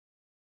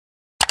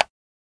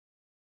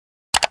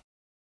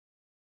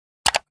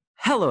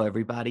Hello,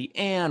 everybody,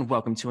 and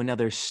welcome to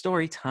another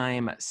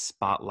Storytime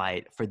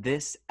Spotlight. For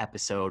this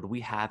episode,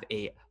 we have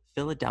a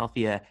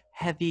Philadelphia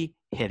heavy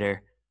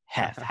hitter,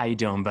 Heph. How you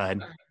doing,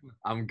 bud?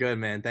 I'm good,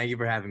 man. Thank you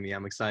for having me.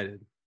 I'm excited.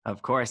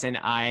 Of course, and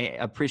I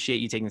appreciate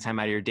you taking the time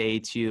out of your day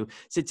to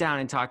sit down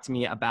and talk to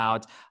me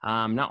about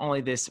not only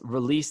this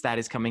release that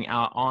is coming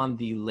out on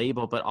the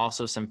label, but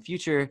also some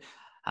future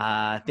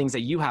things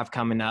that you have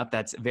coming up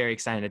that's very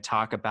exciting to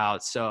talk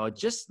about. So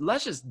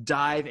let's just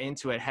dive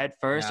into it head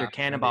first or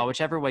cannonball,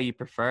 whichever way you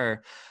prefer.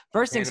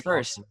 First things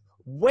first,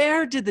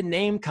 where did the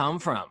name come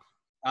from?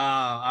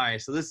 All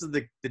right. So this is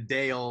the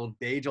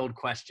age old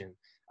question.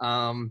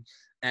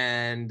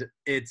 And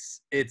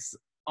it's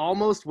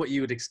almost what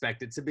you would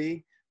expect it to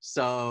be.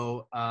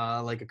 So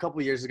like a couple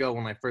of years ago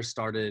when I first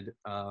started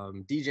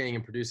DJing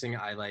and producing,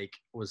 I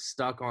was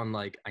stuck on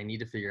I need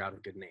to figure out a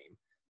good name.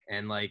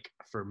 And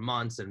for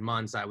months and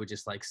months, I would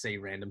just say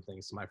random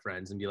things to my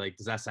friends and be like,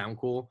 does that sound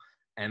cool?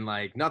 And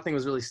nothing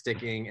was really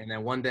sticking. And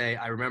then one day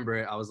I remember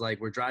it, I was like,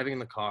 we're driving in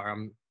the car.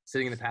 I'm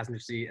sitting in the passenger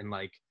seat and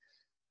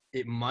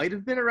it might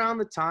have been around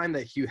the time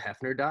that Hugh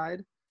Hefner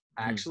died,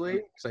 actually.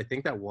 Because I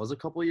think that was a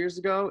couple of years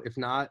ago. If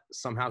not,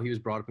 somehow he was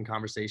brought up in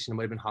conversation. It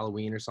might have been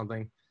Halloween or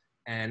something.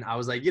 And I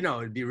was like,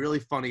 it'd be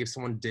really funny if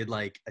someone did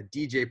a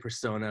DJ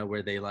persona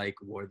where they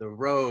wore the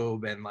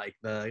robe and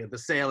the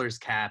sailor's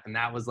cap, and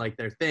that was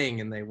their thing,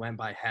 and they went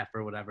by Heph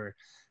or whatever.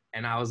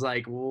 And I was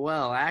like,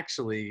 well,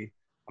 actually,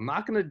 I'm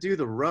not gonna do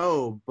the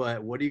robe,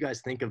 but what do you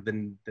guys think of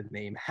the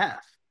name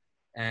Heph?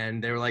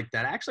 And they were like,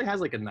 that actually has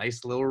a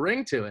nice little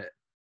ring to it.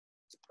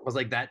 I was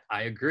like, that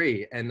I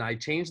agree. And I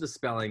changed the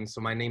spelling,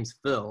 so my name's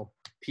Phil,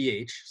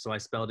 PH, so I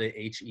spelled it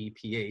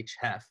H-E-P-H,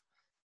 Heph.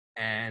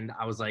 And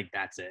I was like,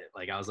 that's it.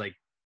 I was like,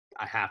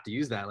 I have to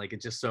use that.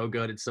 It's just so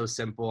good. It's so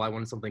simple. I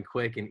wanted something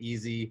quick and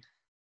easy.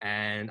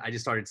 And I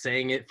just started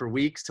saying it for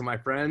weeks to my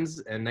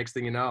friends. And next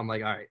thing you know, I'm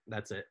like, all right,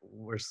 that's it.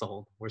 We're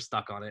sold. We're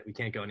stuck on it. We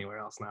can't go anywhere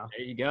else now.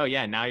 There you go.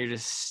 Yeah. Now you're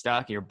just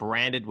stuck. You're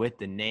branded with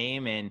the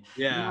name. And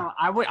yeah,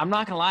 I'm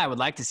not going to lie. I would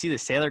like to see the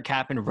sailor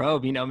cap and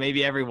robe,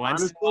 maybe every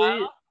once in a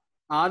while.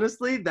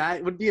 Honestly,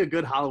 that would be a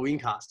good Halloween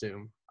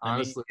costume.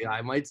 Honestly,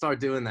 I might start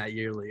doing that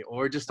yearly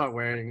or just start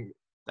wearing.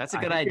 That's a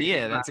good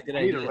idea. That's a good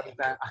idea.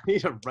 I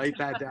need to write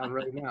that down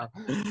right now.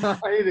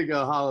 I need to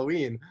go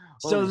Halloween.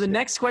 So the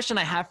next question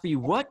I have for you,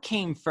 what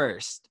came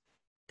first,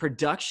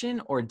 production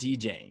or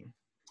DJing?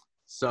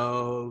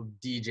 So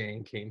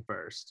DJing came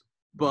first,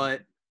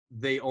 but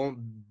they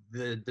own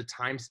the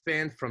time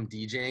span from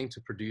DJing to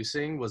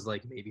producing was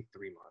maybe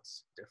 3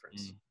 months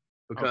difference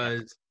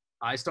because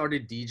I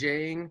started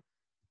DJing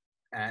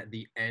at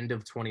the end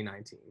of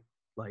 2019,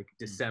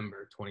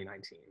 December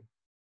 2019.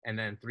 And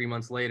then 3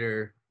 months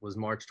later was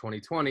March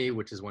 2020,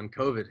 which is when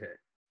COVID hit.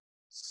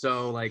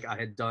 So I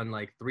had done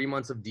 3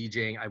 months of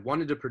DJing. I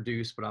wanted to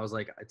produce, but I was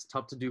like, it's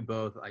tough to do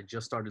both. I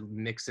just started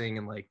mixing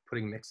and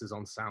putting mixes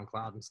on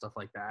SoundCloud and stuff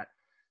like that.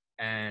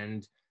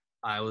 And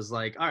I was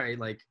like, all right,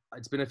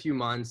 it's been a few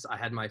months. I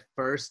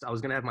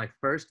was gonna have my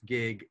first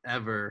gig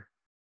ever.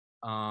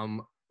 I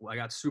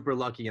got super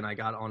lucky and I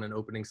got on an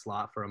opening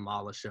slot for a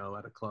Mala show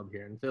at a club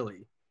here in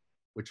Philly,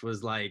 which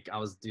was I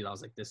was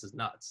like, this is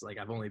nuts.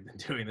 I've only been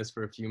doing this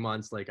for a few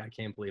months. I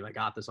can't believe I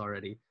got this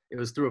already. It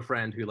was through a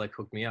friend who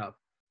hooked me up.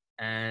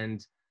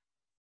 And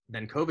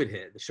then COVID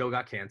hit, the show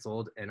got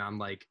canceled. And I'm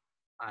like,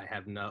 I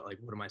have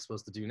what am I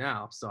supposed to do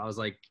now? So I was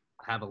like,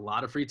 I have a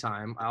lot of free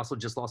time. I also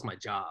just lost my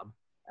job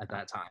at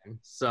that time.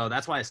 So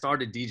that's why I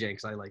started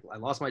DJing. Cause I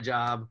lost my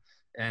job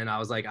and I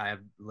was like, I have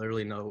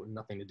literally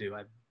nothing to do. I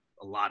have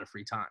a lot of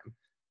free time.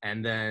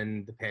 And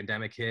then the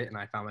pandemic hit and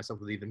I found myself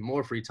with even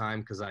more free time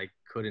because I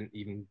couldn't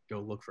even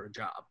go look for a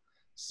job.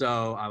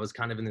 So I was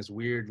kind of in this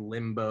weird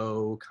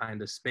limbo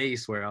kind of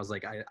space where I was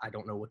like, I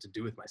don't know what to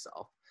do with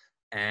myself.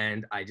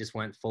 And I just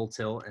went full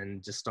tilt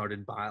and just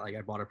started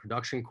I bought a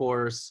production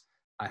course.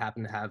 I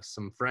happened to have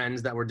some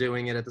friends that were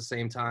doing it at the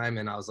same time.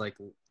 And I was like,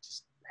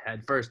 just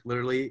head first,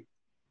 literally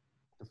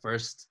the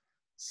first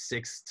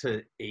 6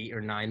 to 8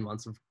 or 9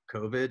 months of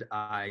COVID,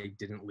 I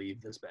didn't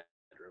leave this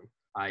bedroom.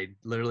 I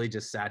literally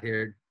just sat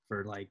here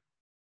for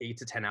 8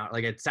 to 10 hours.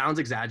 It sounds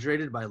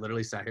exaggerated, but I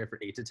literally sat here for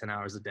 8 to 10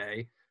 hours a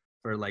day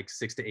for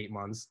 6 to 8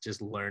 months,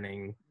 just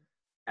learning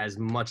as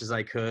much as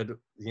I could,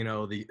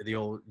 the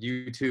old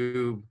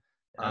YouTube.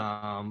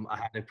 I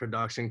had a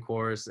production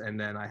course and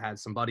then I had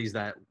some buddies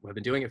that have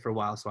been doing it for a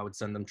while. So I would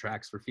send them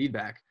tracks for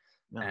feedback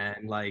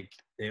and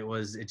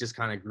it just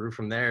kind of grew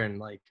from there.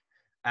 And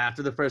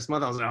after the first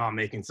month, I was like, oh, I'm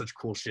making such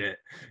cool shit.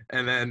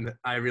 And then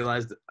I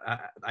realized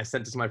I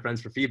sent it to my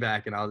friends for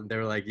feedback and they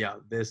were like, yeah,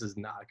 this is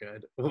not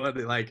good.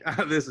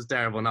 This is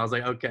terrible. And I was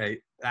like, okay,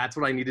 that's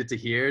what I needed to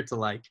hear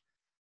to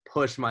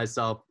push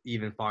myself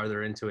even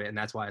farther into it. And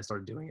that's why I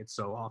started doing it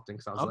so often.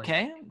 Cause I was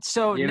okay.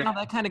 So now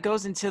that kind of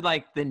goes into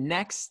the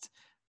next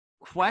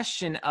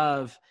question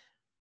of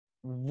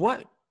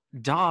what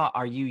DAW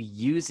are you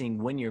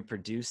using when you're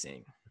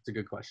producing? That's a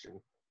good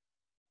question.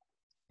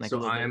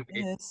 So I'm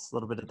a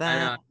little bit of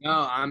that.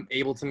 No, I'm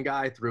Ableton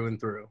guy through and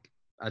through.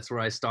 That's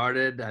where I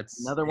started.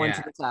 That's another one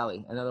to the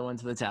tally. Another one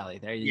to the tally.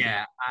 There you go.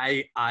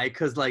 Yeah,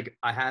 cause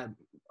I had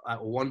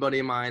one buddy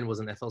of mine was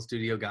an FL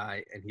Studio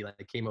guy, and he like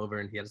came over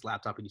and he had his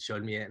laptop and he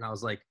showed me it, and I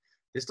was like,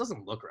 this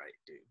doesn't look right,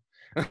 dude.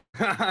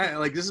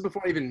 Like, this is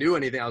before I even knew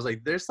anything. I was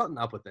like, there's something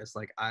up with this.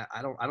 Like,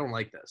 I don't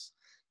like this.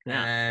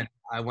 Yeah. And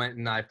I went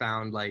and I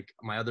found, like,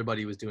 my other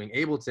buddy was doing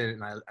Ableton,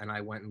 and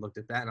I went and looked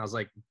at that, and I was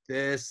like,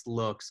 this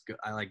looks good.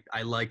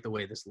 I like the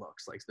way this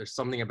looks. Like, there's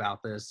something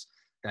about this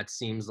that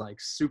seems like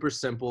super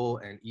simple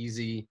and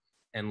easy,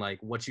 and like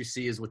what you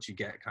see is what you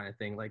get kind of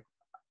thing. Like,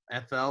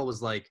 FL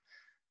was like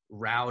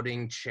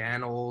routing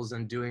channels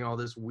and doing all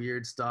this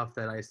weird stuff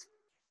that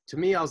to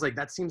me, I was like,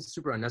 that seems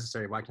super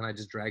unnecessary. Why can't I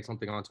just drag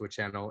something onto a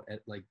channel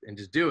and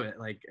just do it,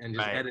 like, and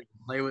just edit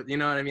and play with, you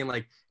know what I mean?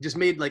 Like, just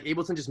made, like,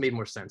 Ableton just made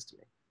more sense to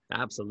me.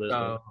 Absolutely.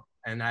 So,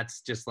 and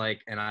that's just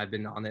like, and I've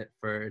been on it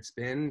it's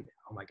been,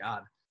 oh my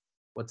God,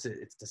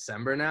 it's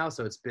December now.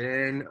 So it's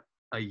been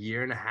a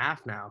year and a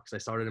half now, because I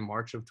started in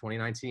March of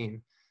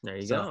 2019. There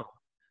you go.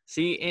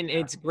 See, and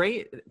it's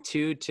great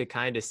too to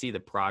kind of see the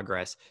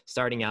progress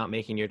starting out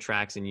making your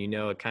tracks, and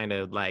it kind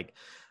of like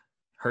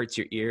hurts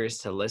your ears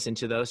to listen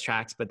to those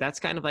tracks, but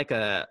that's kind of like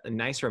a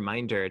nice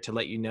reminder to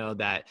let you know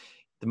that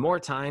the more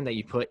time that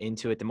you put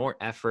into it, the more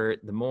effort,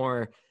 the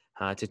more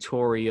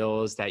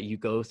tutorials that you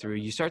go through,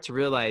 you start to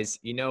realize,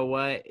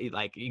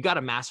 like, you got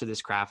to master this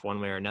craft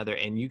one way or another.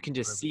 And you can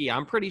just see,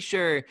 I'm pretty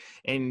sure,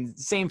 and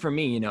same for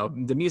me,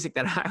 the music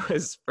that I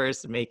was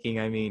first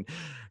making, I mean,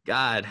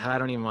 God, I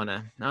don't even want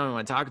to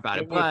talk about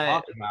it, but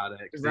talk about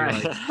it,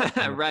 right.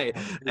 Like, right.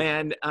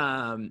 And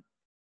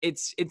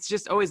it's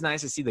just always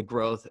nice to see the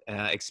growth,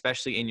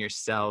 especially in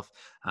yourself,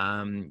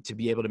 to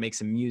be able to make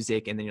some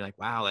music, and then you're like,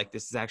 wow, like,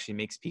 this actually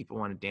makes people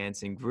want to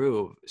dance and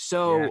groove.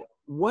 So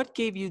what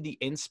gave you the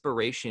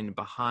inspiration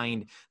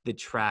behind the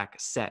track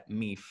Set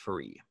Me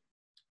Free?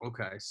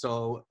 Okay,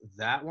 so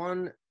that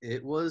one,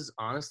 it was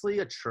honestly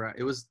a track.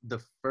 It was the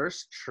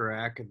first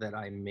track that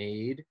I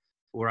made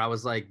where I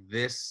was like,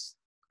 this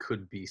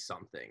could be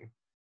something.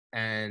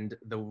 And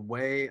the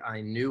way I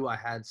knew I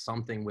had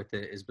something with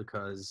it is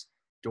because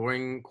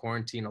during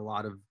quarantine, a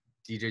lot of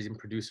DJs and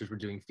producers were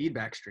doing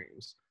feedback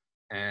streams.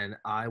 And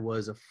I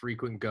was a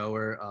frequent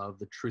goer of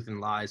the Truth and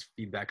Lies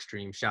feedback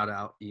stream. Shout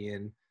out,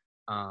 Ian.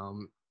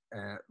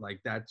 Like,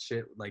 that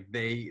shit, like,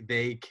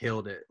 they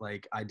killed it.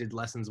 Like, I did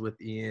lessons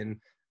with Ian,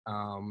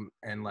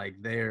 and like,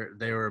 they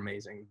were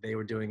amazing. They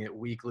were doing it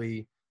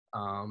weekly.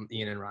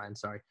 Ian and Ryan,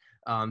 sorry.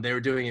 They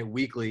were doing it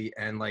weekly,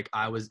 and like,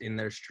 I was in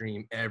their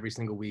stream every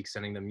single week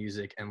sending them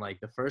music. And like,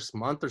 the first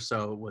month or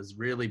so was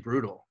really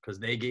brutal, because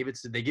they give it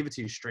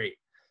to you straight.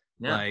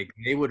 Yeah. Like,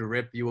 they would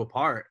rip you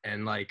apart,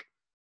 and like,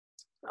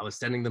 I was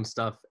sending them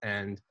stuff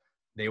and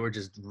they were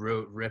just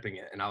ripping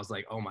it, and I was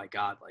like, oh my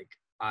God, like,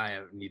 I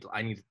need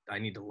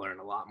to learn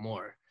a lot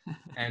more.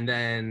 And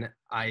then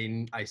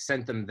I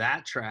sent them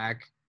that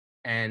track,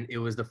 and it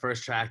was the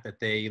first track that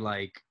they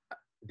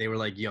were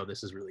like, yo,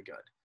 this is really good.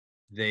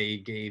 They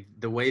gave,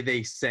 the way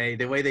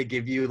they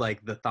give you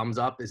like the thumbs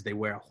up is they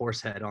wear a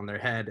horse head on their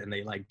head, and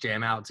they like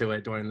jam out to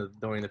it during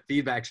the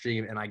feedback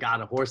stream. And I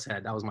got a horse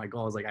head. That was my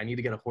goal. I was like, I need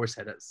to get a horse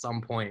head at some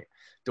point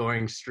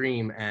during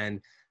stream. And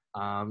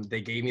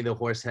they gave me the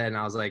horse head, and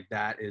I was like,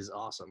 that is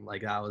awesome.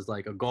 Like, that was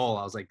like a goal.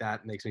 I was like,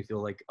 that makes me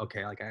feel like,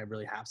 okay, like, I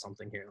really have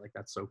something here. Like,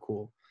 that's so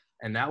cool.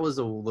 And that was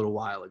a little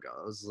while ago.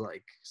 It was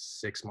like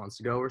 6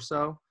 months ago or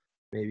so,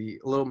 maybe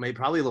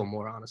probably a little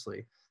more,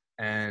 honestly.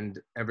 And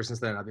ever since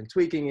then, I've been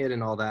tweaking it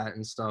and all that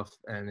and stuff.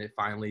 And it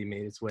finally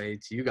made its way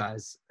to you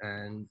guys.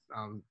 And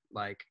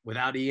like,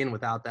 without Ian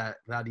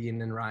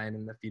and Ryan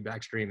in the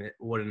feedback stream, it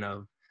wouldn't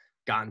have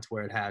gotten to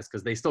where it has,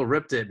 because they still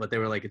ripped it, but they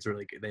were like, it's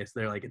really good.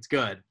 They're like, it's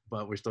good,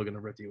 but we're still gonna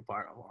rip you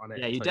apart on it.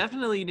 Yeah, you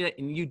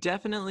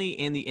definitely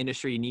in the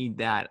industry need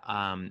that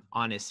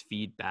honest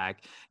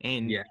feedback.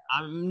 And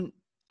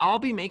I'll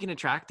be making a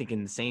track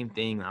thinking the same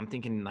thing. I'm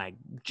thinking like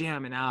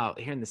jamming out,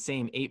 hearing the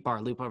same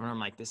 8-bar loop over, and I'm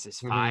like, this is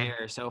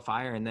fire, so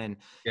fire. And then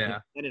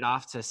get it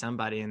off to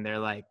somebody, and they're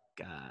like,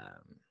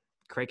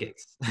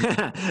 crickets.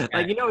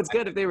 Like, it's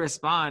good if they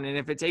respond, and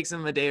if it takes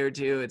them a day or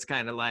two, it's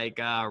kind of like,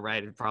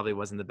 right, it probably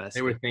wasn't the best.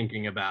 They were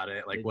thinking about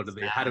it, like,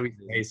 exactly. How do we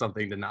say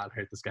something to not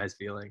hurt this guy's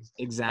feelings?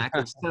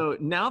 Exactly. So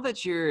now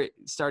that you're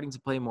starting to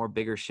play more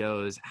bigger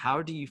shows,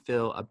 how do you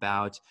feel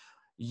about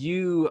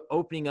you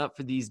opening up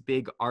for these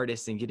big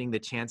artists and getting the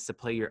chance to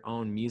play your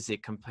own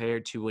music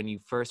compared to when you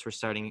first were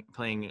starting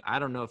playing? I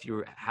don't know if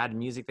you had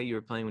music that you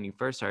were playing when you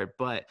first started,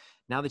 but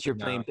now that you're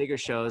playing bigger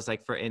shows,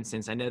 like, for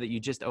instance, I know that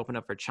you just opened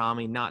up for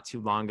Chami not too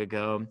long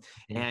ago,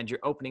 and you're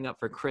opening up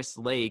for Chris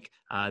Lake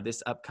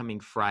this upcoming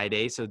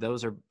Friday. So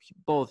those are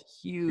both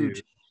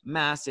huge,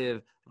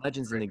 massive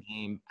legends in the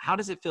game. How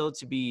does it feel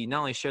to be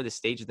not only share the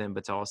stage with them,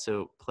 but to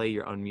also play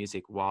your own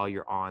music while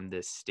you're on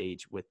this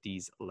stage with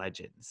these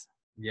legends?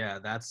 Yeah,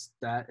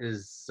 that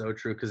is so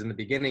true. Because in the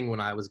beginning, when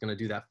I was going to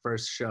do that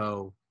first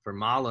show for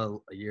Mala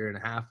a year and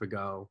a half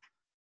ago,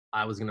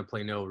 I was going to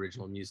play no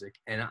original music.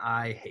 And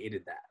I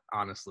hated that,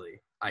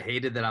 honestly. I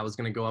hated that I was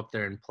going to go up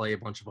there and play a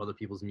bunch of other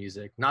people's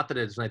music. Not that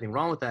there's anything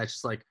wrong with that. It's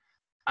just like,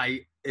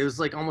 it was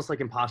like almost like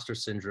imposter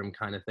syndrome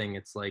kind of thing.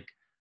 It's like,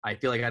 I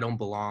feel like I don't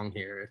belong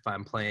here if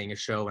I'm playing a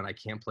show and I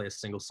can't play a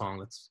single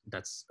song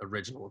that's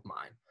original of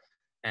mine.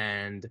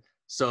 And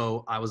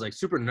so I was like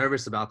super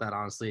nervous about that,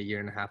 honestly, a year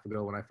and a half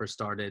ago when I first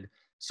started.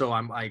 So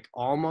I'm like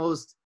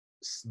almost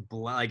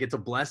like it's a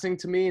blessing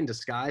to me in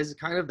disguise,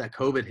 kind of, that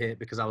COVID hit,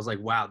 because I was like,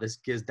 wow,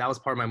 that was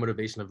part of my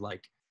motivation of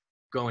like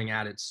going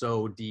at it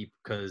so deep,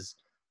 because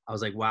I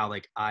was like, wow,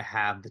 like I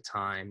have the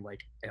time,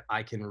 like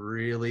I can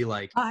really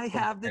like I put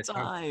have the my head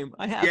down. time.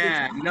 I have the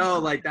Yeah, time. no,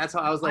 like that's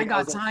how I was I like,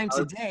 got time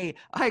today.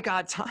 I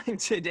got time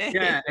today.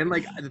 yeah, and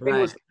like the thing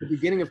Right. was, the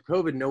beginning of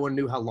COVID, no one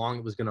knew how long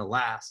it was gonna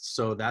last.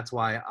 So that's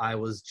why I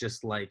was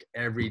just like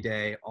every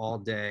day, all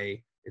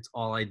day. It's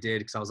all I did,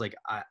 because I was like,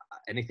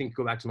 anything could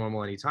go back to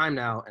normal anytime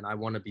now, and I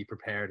want to be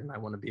prepared, and I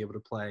want to be able to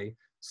play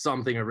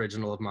something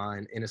original of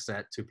mine in a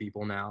set to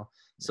people now.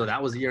 So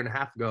that was a year and a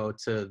half ago.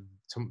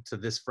 To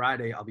this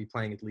Friday, I'll be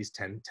playing at least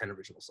 10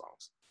 original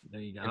songs.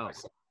 There you go.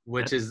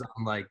 Which is,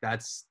 I'm like,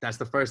 that's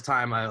the first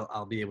time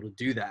I'll be able to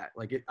do that.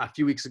 Like a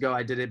few weeks ago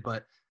I did it,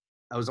 but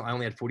I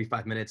only had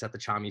 45 minutes at the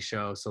Chami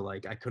show, so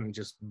like I couldn't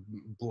just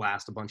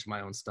blast a bunch of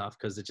my own stuff,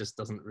 because it just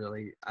doesn't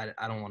really.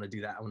 I don't want to do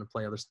that. I want to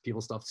play other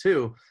people's stuff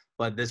too.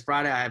 But this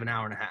Friday I have an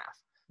hour and a half,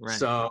 Right.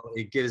 so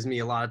it gives me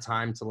a lot of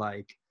time to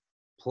like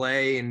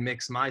play and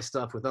mix my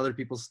stuff with other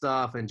people's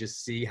stuff and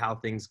just see how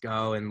things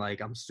go. And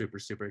like I'm super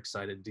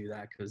excited to do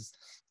that, because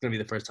it's gonna be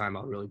the first time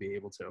I'll really be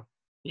able to.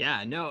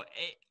 Yeah, no.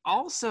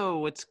 Also,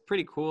 what's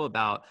pretty cool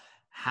about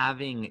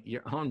having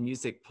your own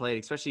music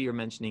played, especially you're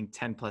mentioning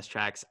 10 plus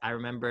tracks. I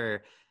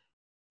remember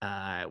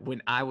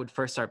when I would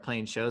first start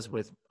playing shows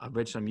with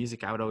original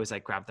music, I would always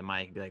like grab the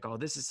mic and be like, oh,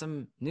 this is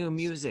some new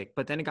music.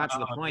 But then it got to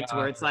the point to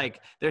where it's like,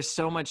 there's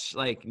so much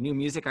like new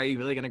music. Are you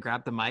really going to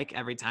grab the mic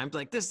every time?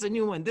 Like, this is a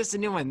new one. This is a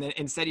new one. Then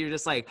instead you're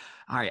just like,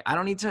 all right, I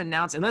don't need to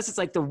announce, unless it's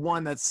like the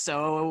one that's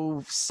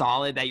so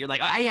solid that you're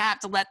like, I have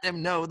to let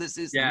them know this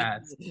is,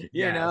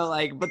 you know,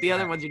 like, but the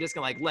other ones, you're just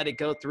gonna like let it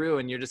go through,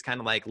 and you're just kind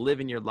of like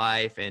living your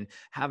life and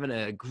having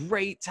a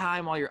great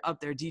time while you're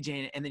up there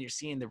DJing. And then you're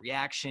seeing the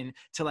reaction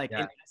to like,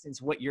 in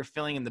essence, what you're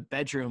feeling in the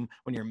bedroom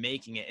when you're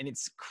making it. And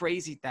it's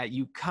crazy that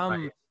you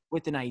come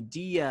with an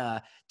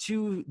idea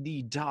to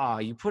the DAW,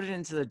 you put it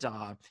into the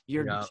DAW,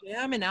 you're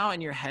jamming out in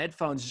your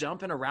headphones,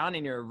 jumping around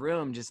in your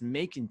room, just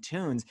making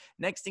tunes.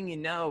 Next thing you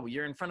know,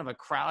 you're in front of a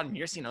crowd and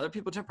you're seeing other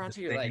people jump around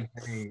to you, like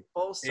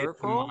full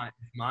circle. It's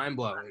mind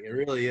blowing. It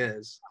really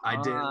is. I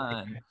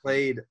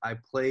played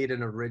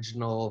an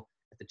original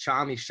at the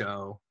Chami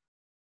show,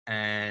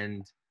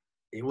 and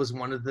it was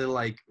one of the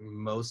like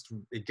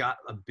it got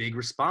a big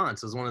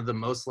response. It was one of the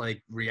most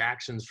like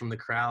reactions from the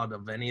crowd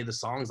of any of the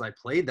songs I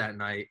played that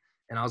night.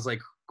 And I was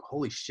like,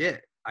 holy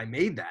shit, I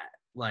made that.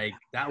 Like,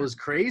 that was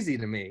crazy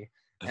to me.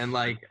 And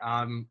like,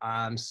 I'm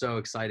so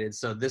excited.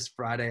 So this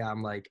Friday,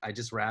 I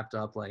just wrapped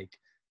up like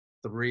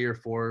 3 or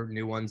 4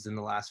 new ones in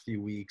the last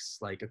few weeks,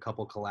 like a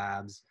couple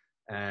collabs,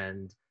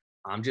 and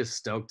I'm just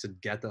stoked to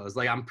get those.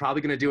 Like, I'm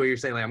probably gonna do what you're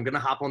saying. Like, I'm gonna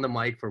hop on the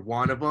mic for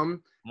one of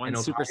them. One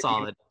super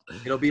solid.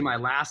 It'll be my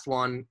last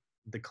one,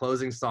 the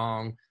closing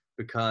song,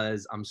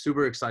 because I'm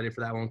super excited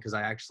for that one, because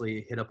I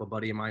actually hit up a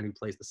buddy of mine who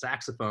plays the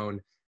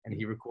saxophone, and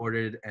he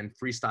recorded and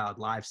freestyled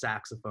live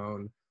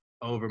saxophone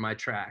over my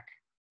track.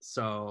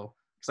 So,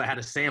 because I had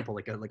a sample,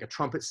 like a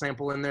trumpet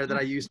sample in there that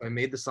I used. So I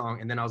made the song,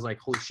 and then I was like,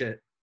 holy shit,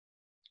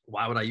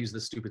 why would I use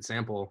this stupid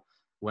sample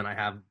when I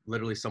have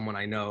literally someone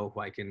I know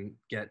who I can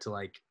get to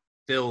like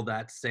fill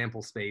that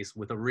sample space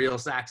with a real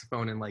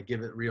saxophone and like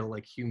give it real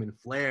like human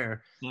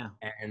flair. Yeah.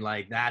 And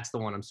like, that's the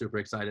one I'm super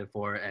excited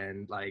for.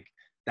 And like,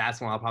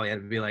 that's when I'll probably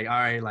have to be like, all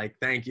right, like,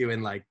 thank you.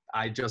 And like,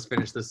 I just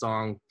finished the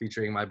song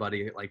featuring my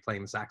buddy, like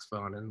playing the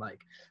saxophone. And like,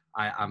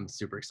 I'm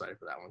super excited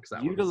for that one. Cause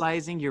that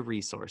utilizing your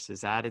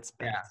resources at its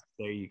best. Yeah.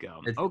 There you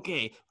go.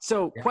 Okay.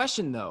 So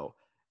question though,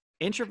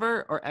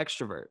 introvert or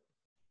extrovert?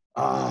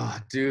 Oh,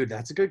 dude,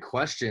 that's a good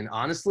question.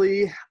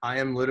 Honestly, I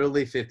am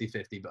literally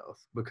 50-50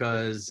 both,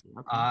 because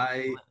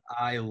I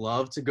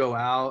love to go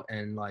out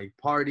and like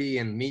party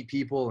and meet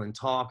people and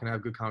talk and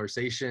have good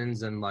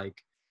conversations and like,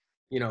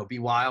 you know, be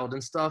wild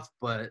and stuff.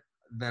 But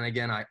then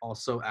again, I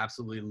also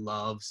absolutely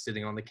love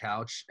sitting on the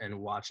couch and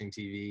watching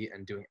TV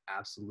and doing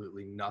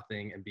absolutely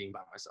nothing and being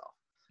by myself.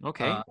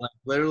 Okay. Like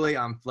literally,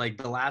 I'm like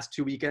the last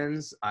 2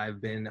 weekends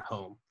I've been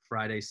home,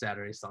 Friday,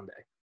 Saturday, Sunday,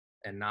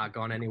 and not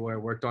gone anywhere,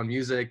 worked on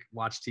music,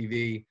 watched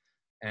TV,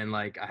 and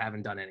like I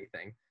haven't done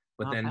anything.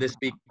 But then this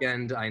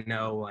weekend, I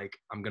know like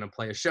I'm gonna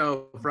play a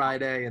show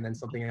Friday and then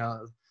something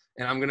else,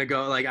 and I'm gonna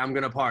go, like, I'm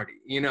gonna party,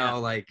 you know,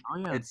 like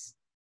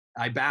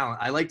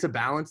I like to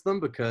balance them,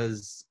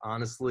 because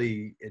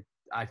honestly,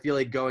 I feel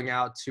like going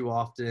out too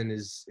often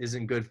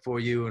isn't good for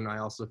you, and I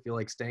also feel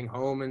like staying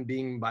home and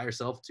being by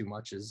yourself too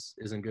much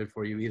isn't good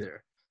for you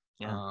either.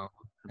 Yeah.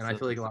 And I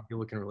feel like a lot of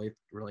people can relate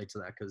to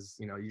that, because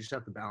you know, you just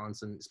have to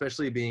balance. And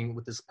especially being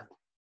with this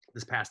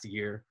past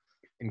year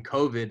in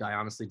COVID, I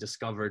honestly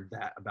discovered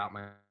that about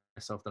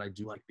myself, that I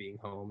do like being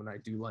home, and I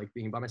do like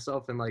being by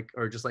myself, and like,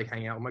 or just like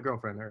hanging out with my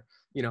girlfriend, or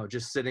you know,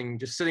 just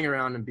sitting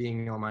around and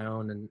being on my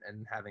own and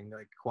having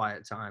like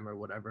quiet time or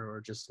whatever,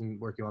 or just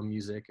working on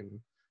music. And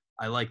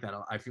I like that.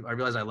 I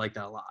realize I like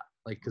that a lot.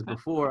 Like, because Okay.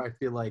 before I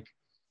feel like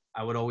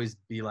I would always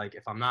be like,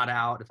 if I'm not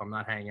out, if I'm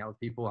not hanging out with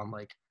people, I'm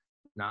like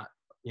not,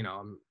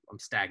 I'm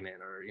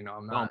stagnant, or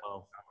I'm not.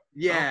 FOMO.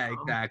 Yeah,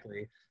 FOMO.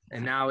 exactly.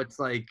 And now it's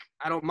like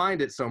I don't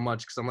mind it so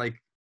much because I'm like,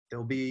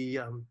 there'll be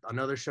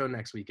another show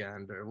next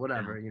weekend or Yeah.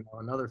 whatever,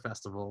 another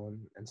festival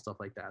and stuff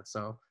like that.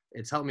 So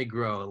it's helped me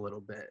grow a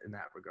little bit in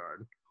that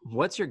regard.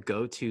 What's your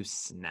go-to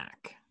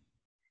snack?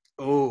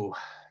 Oh,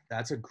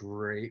 that's a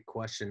great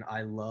question.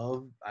 I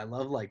love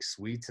like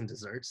sweets and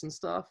desserts and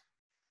stuff.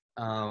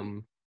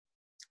 Um,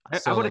 I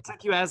so would like have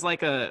took you as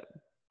like a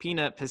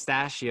peanut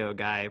pistachio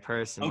guy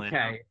personally.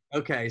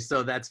 okay,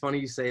 so that's funny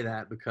you say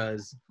that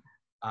because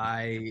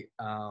I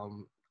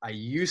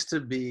used to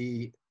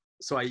be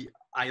so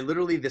I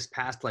literally this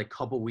past like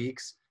couple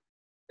weeks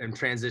am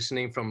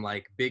transitioning from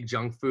like big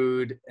junk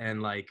food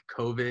and like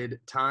COVID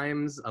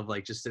times of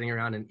like just sitting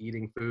around and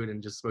eating food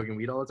and just smoking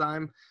weed all the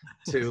time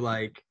to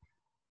like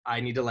I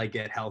need to like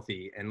get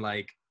healthy. And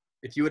like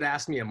if you had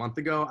asked me a month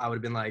ago, I would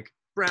have been like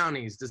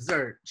brownies,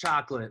 dessert,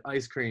 chocolate,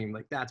 ice cream,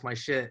 like that's my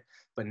shit.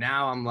 But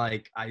now I'm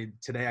like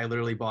today I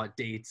literally bought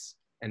dates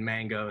and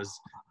mangoes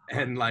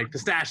and like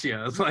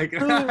pistachios. Like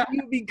Who are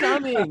you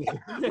becoming?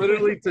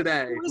 literally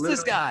today. Who is this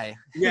Literally, guy?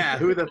 yeah,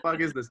 who the fuck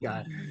is this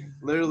guy?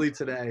 Literally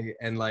today.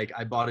 And like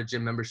I bought a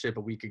gym membership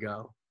a week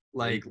ago.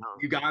 There you Like go.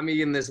 you got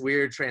me in this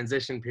weird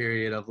transition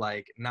period of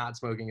like not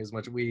smoking as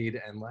much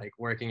weed and like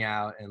working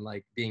out and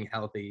like being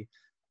healthy.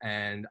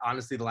 And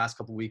honestly, the last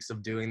couple weeks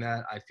of doing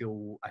that, I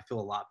feel a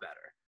lot better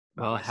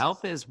about Well, myself.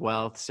 health is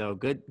wealth. So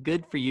good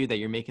for you that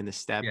you're making the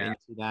step Yeah,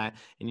 into that.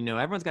 And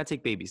everyone's got to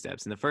take baby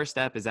steps. And the first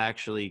step is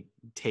actually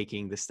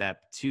taking the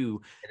step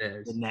to it the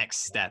is.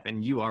 next step.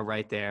 And you are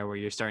right there where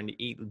you're starting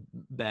to eat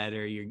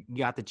better. You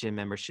got the gym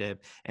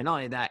membership. And not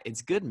only that,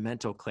 it's good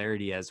mental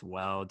clarity as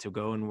well to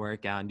go and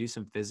work out and do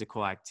some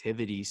physical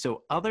activity.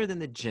 So other than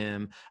the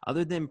gym,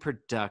 other than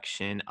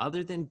production,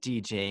 other than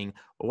DJing,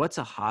 what's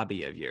a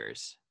hobby of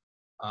yours?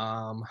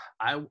 I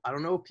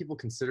don't know if people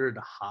consider it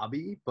a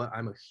hobby, but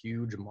I'm a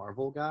huge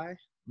Marvel guy.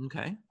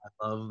 Okay.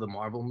 I love the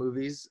Marvel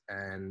movies,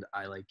 and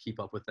I like keep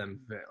up with them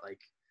like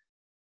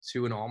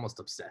to an almost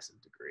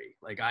obsessive degree.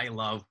 Like I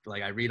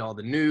read all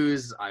the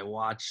news, I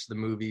watch the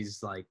movies,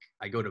 like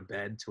I go to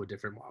bed to a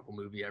different Marvel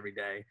movie every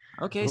day.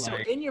 Okay, so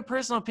Like, in your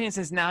personal opinion,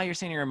 since now you're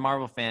saying you're a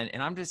Marvel fan,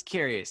 and I'm just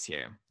curious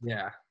here,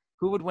 yeah.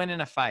 who would win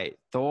in a fight,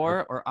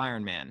 Thor or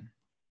Iron Man?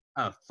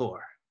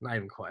 Thor, not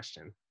even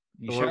question.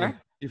 You Thor would,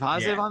 sure? You yeah,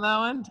 positive on that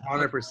one?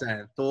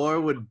 100%.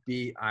 Thor would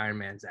beat Iron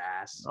Man's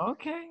ass.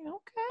 Okay,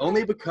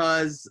 Only okay.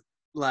 because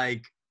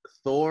like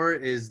Thor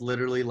is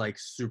literally like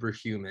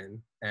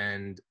superhuman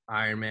and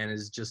Iron Man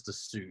is just a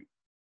suit,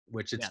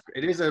 which Yeah,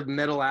 it is a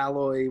metal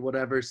alloy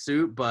whatever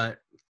suit, but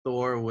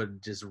Thor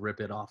would just rip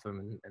it off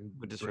him and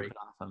we'll just rip break. it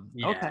off him.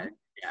 Okay. Yeah,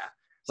 yeah.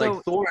 Like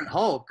So Thor and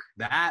Hulk,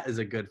 that is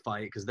a good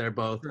fight because they're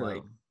both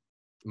like true,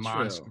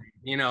 monster. true.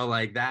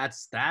 Like that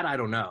I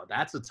don't know.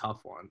 That's a tough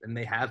one. And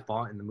they have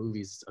fought in the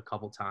movies a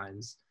couple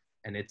times.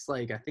 And it's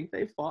like I think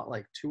they fought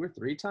like two or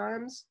three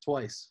times,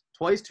 twice.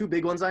 Twice, two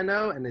big ones I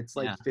know, and it's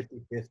like Yeah.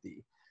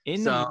 50-50.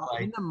 In the So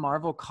in like the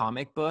Marvel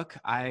comic book,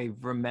 I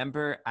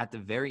remember at the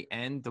very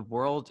end, the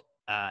world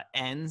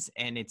ends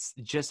and it's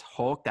just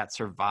Hulk that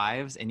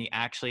survives, and he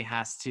actually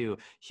has to.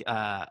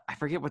 I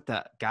forget what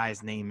the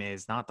guy's name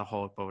is, not the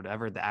Hulk, but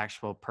whatever the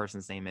actual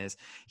person's name is.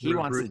 He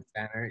wants Bruce to.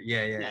 Banner.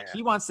 Yeah, yeah, Yeah, yeah.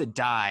 he wants to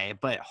die,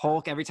 but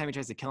Hulk, every time he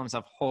tries to kill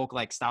himself, Hulk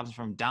like stops him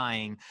from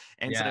dying.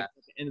 And so like Yeah.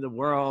 at the end of the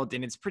world,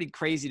 and it's pretty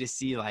crazy to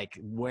see like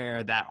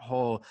where that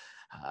whole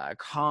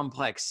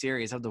complex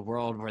series of the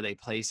world where they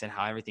place it,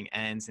 how everything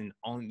ends, and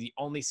the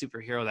only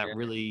superhero that Yeah.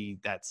 really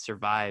that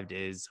survived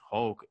is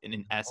Hulk in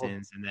Oh,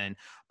 essence, and then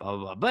blah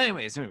blah blah. But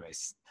anyways, enough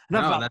no,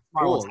 about that's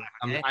Marvel cool.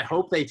 talk. Okay, I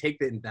hope they take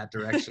it in that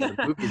direction. The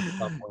movie's a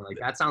tough one. Like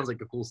that sounds like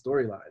a cool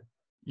storyline.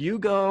 you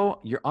go,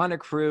 you're on a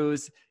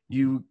cruise,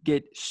 you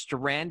get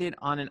stranded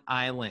on an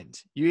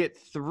island. You get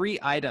 3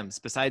 items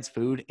besides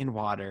food and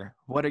water.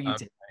 What are you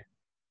Okay. taking?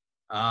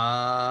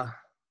 Uh,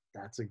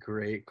 that's a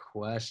great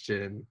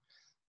question.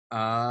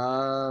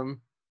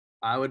 Um,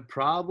 I would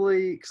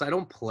probably, because I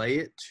don't play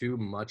it too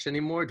much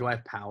anymore. Do I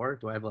have power?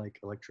 Do I have like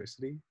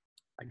electricity?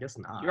 I guess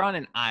You're not. on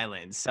an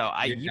island, so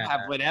you Yeah.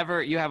 have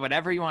whatever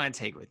you want to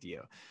take with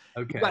you.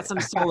 You got Okay. some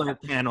solar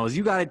panels.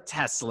 You got a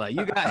Tesla.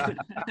 You got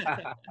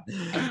yeah,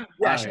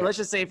 All sure. right. Let's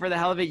just say for the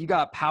hell of it, you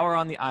got power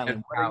on the I have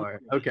island. What are you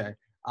power. doing? Okay.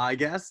 I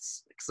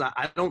guess because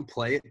I don't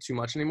play it too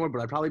much anymore,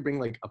 but I'd probably bring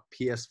like a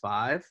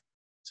PS5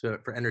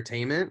 for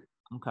entertainment.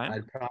 Okay.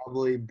 I'd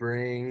probably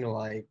bring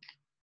like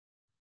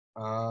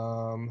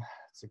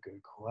that's a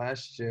good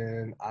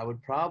question. I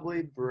would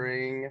probably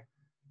bring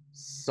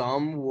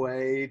some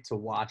way to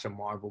watch a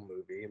Marvel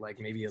movie, like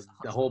maybe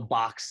the whole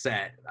box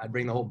set. I'd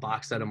bring the whole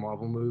box set of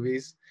Marvel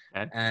movies,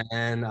 Okay.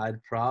 and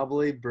I'd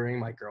probably bring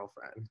my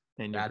girlfriend.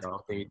 And your That's one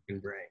thing you girlfriend. can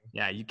bring.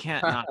 Yeah, you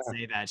can't not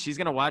say that. She's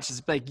gonna watch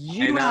this, be like, I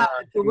you know. have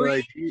You're 3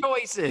 like,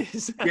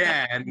 choices.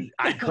 yeah, and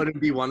I couldn't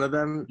be one of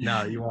them.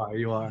 No, you are.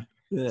 You are.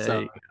 There So,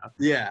 you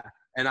yeah,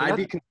 and go. I'd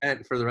be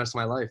content for the rest of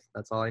my life.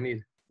 That's all I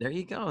need. There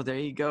you go. There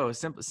you go.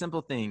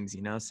 Simple things,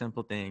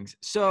 simple things.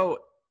 So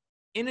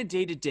in a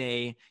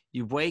day-to-day,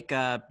 you wake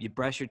up, you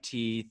brush your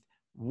teeth.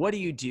 What do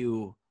you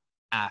do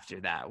after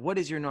that? What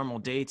is your normal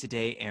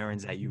day-to-day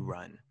errands that you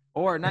run?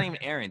 Or not even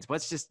errands.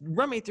 Let's just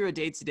run me through a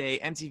day-to-day.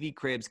 MTV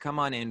Cribs, come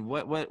on in.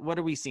 What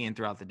are we seeing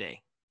throughout the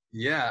day?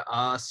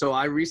 Yeah, so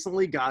I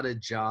recently got a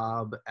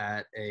job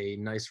at a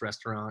nice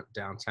restaurant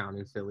downtown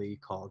in Philly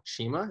called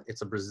Chima.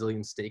 It's a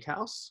Brazilian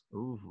steakhouse.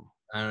 Ooh.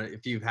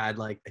 If you've had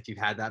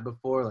that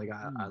before, like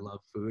I Mm.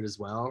 love food as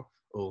well.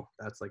 Oh,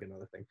 that's like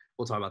another thing.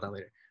 We'll talk about that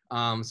later.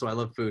 So I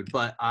love food,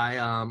 but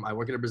I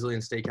work at a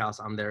Brazilian steakhouse.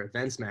 I'm their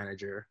events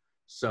manager.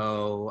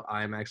 So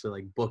I'm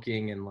actually like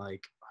booking and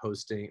like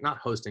hosting, not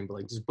hosting, but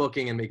like just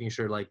booking and making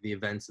sure like the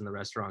events in the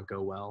restaurant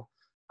go well.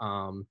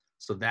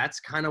 So that's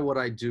kind of what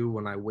I do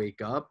when I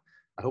wake up.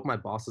 I hope my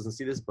boss doesn't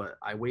see this, but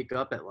I wake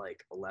up at like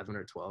 11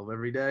 or 12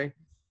 every day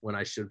when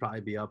I should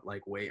probably be up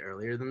like way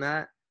earlier than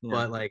that. Yeah.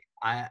 But like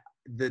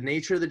the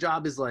nature of the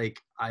job is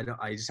like I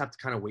just have to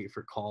kind of wait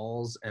for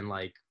calls and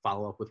like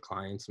follow up with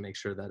clients to make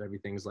sure that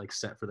everything's like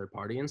set for their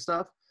party and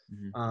stuff.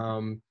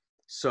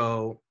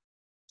 So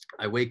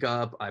I wake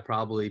up, I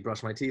probably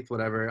brush my teeth,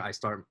 whatever. I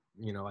start,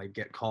 I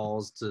get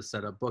calls to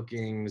set up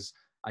bookings.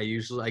 I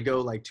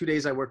go like 2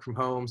 days I work from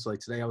home. So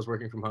like today I was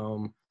working from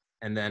home,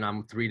 and then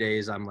I'm 3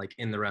 days I'm like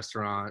in the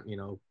restaurant,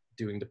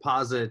 doing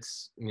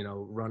deposits,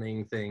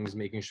 running things,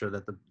 making sure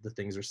that the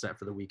things are set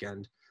for the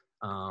weekend.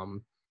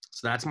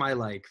 So that's my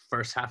like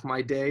first half of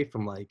my day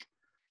from like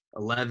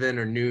 11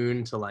 or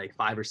noon to like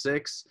 5 or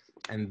 6.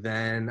 And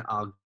then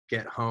I'll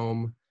get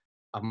home.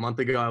 A month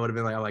ago, I would have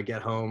been like, oh, I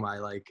get home,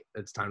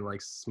 it's time to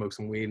like smoke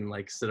some weed and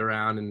like sit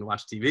around and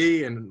watch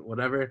TV and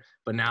whatever.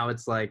 But now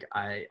it's like,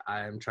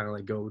 I'm trying to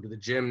like go to the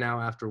gym now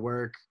after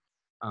work.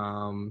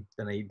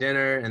 Then I eat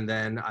dinner, and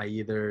then I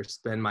either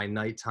spend my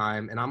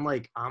nighttime, and I'm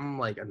like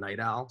a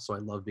night owl. So I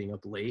love being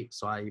up late.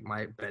 So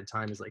my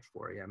bedtime is like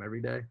 4 a.m.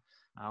 every day.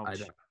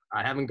 Ouch.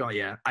 I haven't gone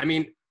yet. I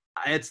mean,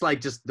 it's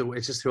like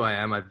it's just who I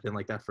am. I've been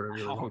like that for a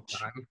really long Ouch.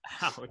 time.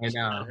 Ouch. I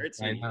know. That hurts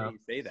when you hear you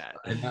say that.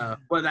 I know.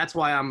 But that's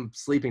why I'm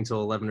sleeping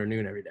till 11 or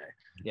noon every day.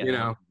 Yeah, you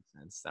know?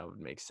 that would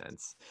make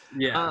sense.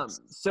 Yeah.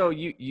 So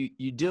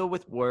you deal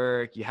with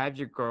work, you have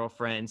your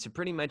girlfriend, so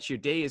pretty much your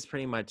day is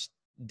pretty much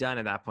done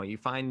at that point. You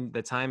find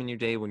the time in your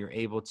day when you're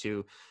able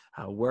to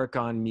work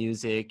on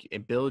music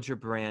and build your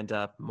brand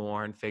up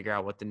more and figure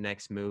out what the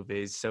next move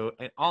is. So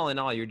all in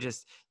all, you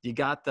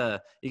got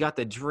the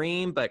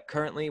dream, but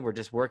currently we're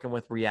just working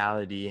with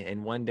reality.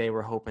 And one day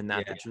we're hoping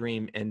that the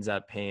dream ends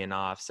up paying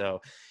off.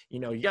 So,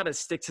 you got to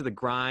stick to the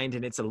grind,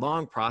 and it's a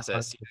long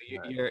process.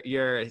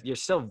 You're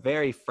still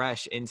very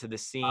fresh into the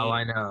scene. Oh,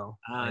 I know.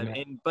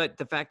 But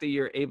the fact that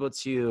you're able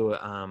to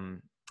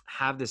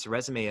have this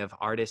resume of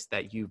artists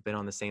that you've been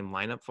on the same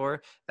lineup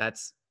for,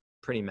 that's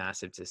pretty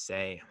massive to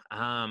say.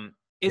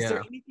 Is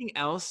there anything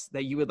else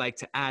that you would like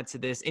to add to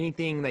this?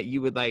 Anything that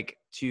you would like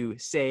to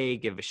say,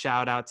 give a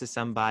shout out to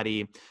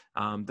somebody?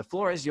 The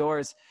floor is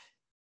yours.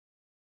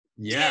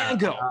 Yeah. And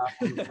go.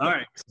 All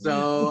right.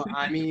 So,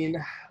 I mean,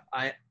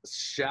 I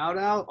shout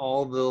out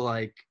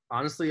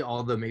honestly,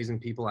 all the amazing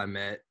people I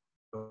met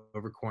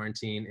over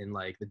quarantine in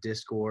like the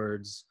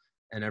Discords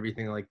and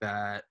everything like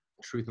that.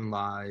 Truth and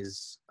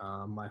Lies,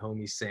 my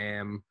homie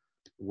Sam,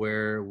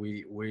 where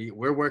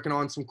we're working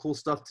on some cool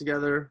stuff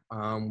together.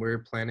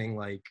 We're planning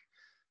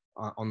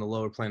on the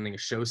low, we're planning a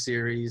show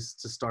series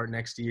to start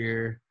next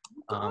year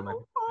at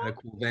a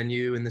cool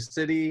venue in the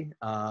city.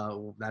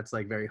 That's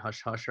like very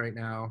hush hush right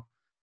now.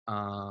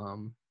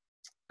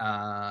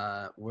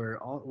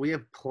 We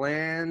have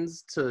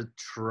plans to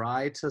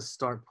try to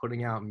start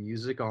putting out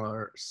music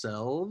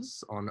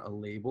ourselves on a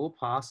label,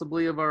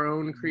 possibly of our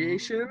own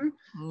creation.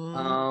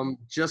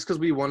 Just because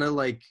we want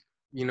to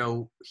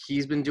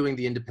he's been doing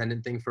the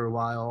independent thing for a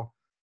while.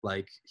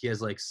 Like he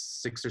has like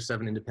 6 or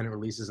 7 independent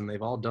releases, and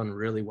they've all done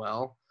really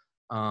well.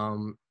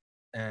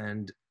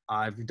 And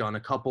I've done a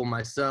couple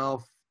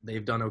myself.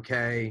 They've done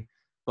okay,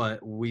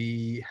 but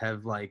we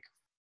have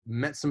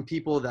met some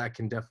people that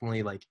can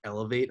definitely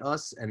elevate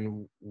us,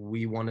 and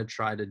we want to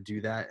try to do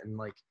that and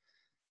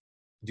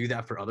do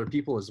that for other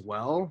people as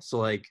well.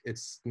 So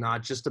it's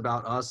not just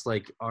about us.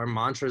 Our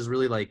mantra is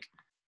really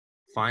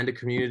find a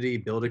community,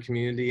 build a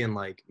community, and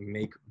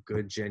make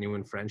good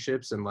genuine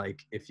friendships. And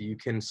if you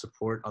can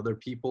support other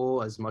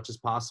people as much as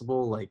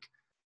possible,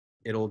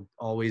 it'll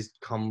always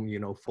come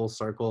full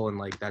circle.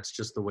 And that's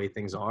just the way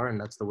things are,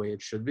 and that's the way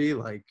it should be.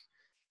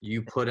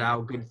 You put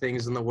out good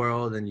things in the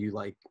world, and you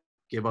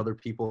give other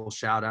people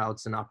shout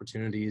outs and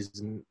opportunities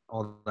and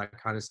all that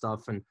kind of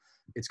stuff. And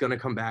it's going to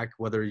come back,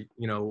 whether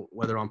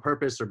on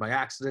purpose or by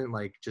accident.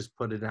 Just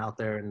put it out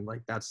there. And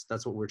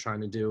that's what we're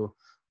trying to do.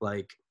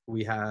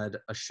 We had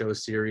a show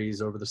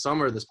series over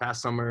this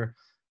past summer.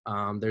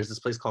 There's this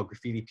place called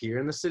Graffiti Pier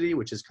in the city,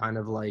 which is kind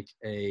of like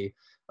a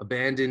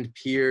abandoned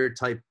pier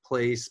type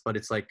place, but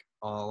it's a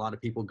lot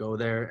of people go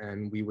there,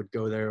 and we would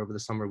go there over the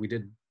summer. We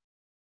did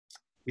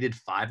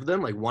 5 of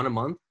them, one a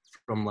month,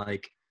 from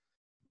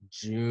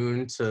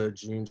June,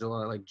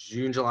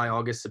 July,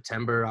 August,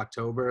 September,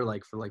 October,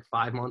 for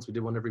 5 months. We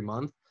did one every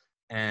month,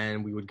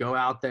 and we would go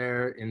out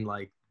there in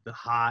the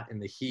hot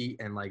and the heat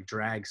and like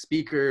drag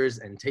speakers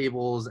and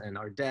tables and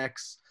our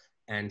decks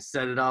and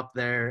set it up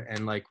there.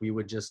 And like we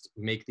would just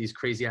make these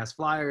crazy ass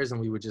flyers,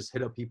 and we would just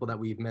hit up people that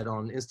we've met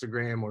on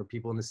Instagram or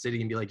people in the city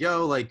and be like,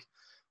 yo, like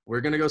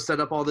we're gonna go set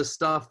up all this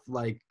stuff,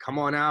 like come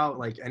on out,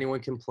 like anyone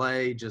can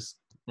play, just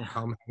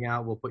come hang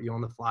out, we'll put you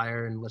on the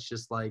flyer and let's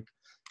just like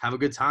have a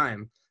good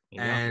time.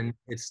 And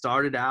it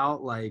started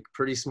out like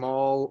pretty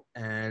small,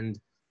 and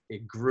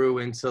it grew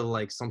into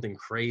like something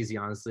crazy.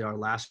 Honestly, our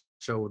last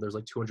show, there's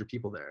like 200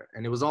 people there,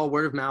 and it was all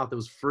word of mouth. It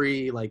was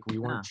free. Like we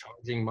weren't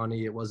charging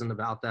money. It wasn't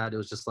about that. It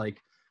was just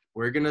like,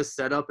 we're going to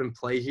set up and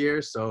play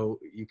here, so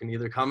you can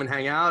either come and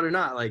hang out or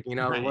not. Like, you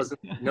know, It wasn't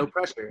no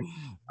pressure.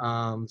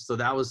 So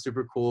that was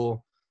super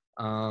cool.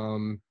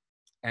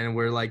 And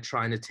we're like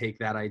trying to take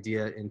that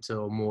idea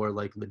into a more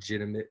like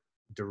legitimate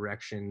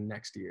direction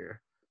next year.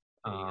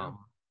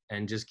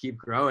 And just keep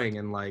growing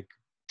and like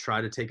try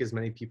to take as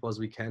many people as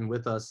we can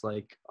with us.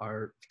 Like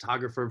our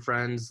photographer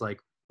friends, like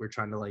we're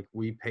trying to like,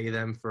 we pay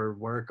them for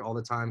work all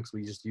the time because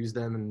we just use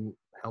them and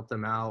help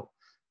them out.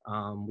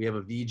 We have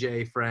a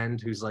VJ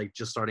friend who's like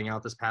just starting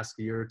out this past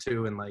year or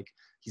two, and like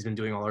he's been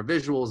doing all our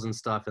visuals and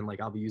stuff, and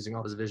like I'll be using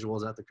all his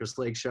visuals at the Chris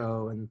Lake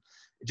show, and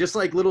just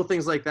like little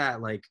things like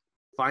that, like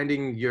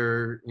finding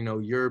your, you know,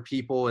 your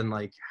people, and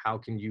like how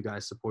can you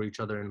guys support each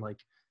other and like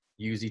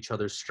use each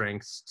other's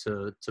strengths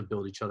to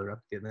build each other up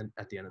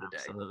at the end of the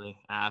day.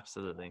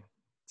 Absolutely.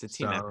 It's a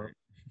team effort.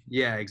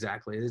 Yeah,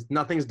 exactly.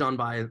 Nothing's done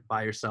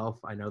by yourself.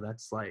 I know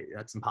that's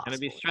impossible. It's gonna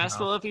be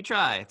stressful if you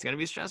try. It's gonna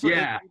be stressful.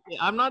 Yeah.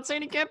 I'm not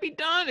saying it can't be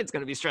done. It's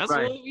gonna be stressful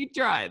if you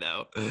try,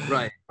 though.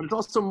 Right. But it's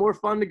also more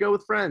fun to go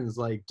with friends.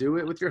 Like do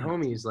it with your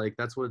homies. Like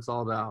that's what it's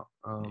all about.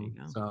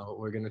 So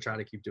we're gonna try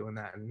to keep doing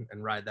that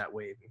and ride that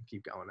wave and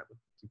keep going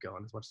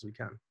as much as we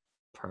can.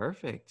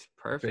 Perfect.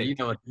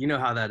 So you know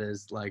how that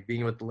is, like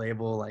being with the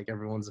label, like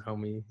everyone's a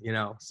homie, you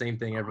know, same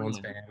thing, everyone's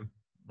fan.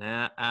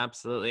 Yeah,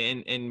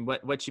 absolutely. And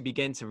what you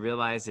begin to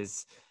realize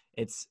is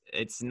it's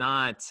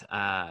not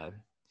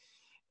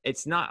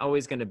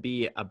always going to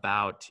be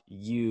about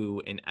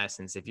you in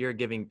essence. If you're a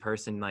giving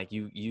person, like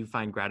you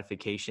find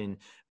gratification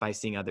by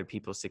seeing other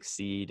people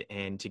succeed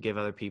and to give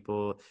other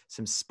people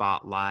some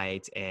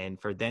spotlight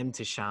and for them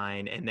to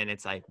shine. And then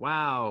it's like,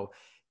 wow,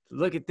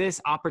 look at this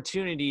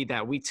opportunity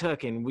that we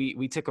took, and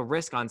we took a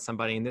risk on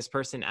somebody, and this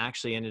person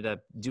actually ended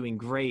up doing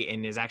great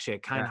and is actually a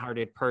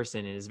kind-hearted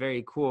person and is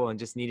very cool and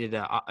just needed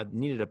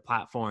a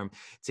platform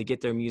to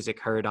get their music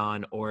heard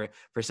on, or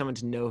for someone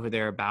to know who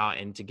they're about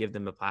and to give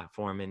them a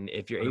platform. And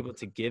if you're able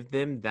to give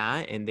them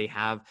that and they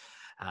have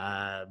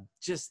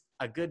just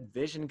a good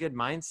vision, good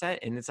mindset,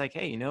 and it's like,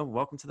 hey, you know,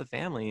 welcome to the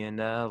family, and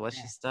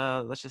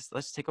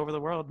let's take over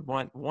the world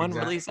one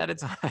release at a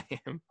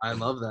time. I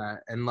love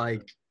that. And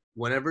like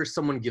whenever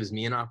someone gives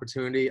me an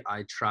opportunity,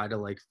 I try to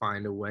like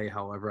find a way,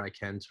 however I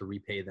can, to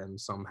repay them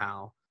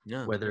somehow.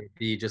 Yeah. Whether it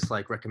be just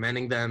like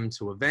recommending them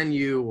to a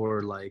venue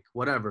or like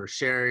whatever,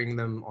 sharing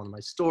them on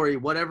my story,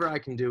 whatever I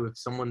can do. If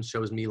someone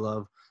shows me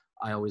love,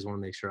 I always want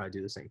to make sure I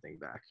do the same thing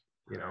back.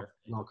 You know,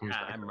 it all comes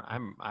back.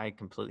 I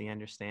completely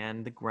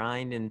understand the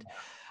grind, and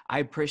I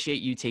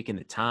appreciate you taking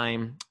the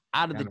time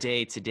out of the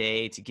day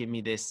today to give me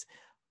this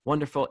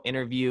wonderful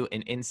interview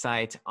and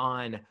insight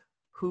on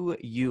who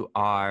you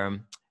are.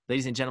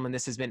 Ladies and gentlemen,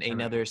 this has been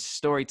another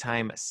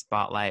Storytime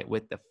Spotlight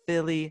with the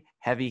Philly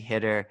heavy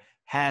hitter,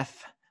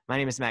 Heph. My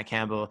name is Matt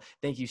Campbell.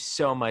 Thank you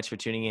so much for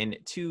tuning in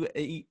to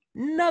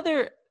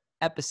another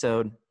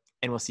episode,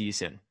 and we'll see you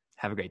soon.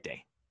 Have a great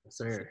day. Yes,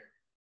 sir.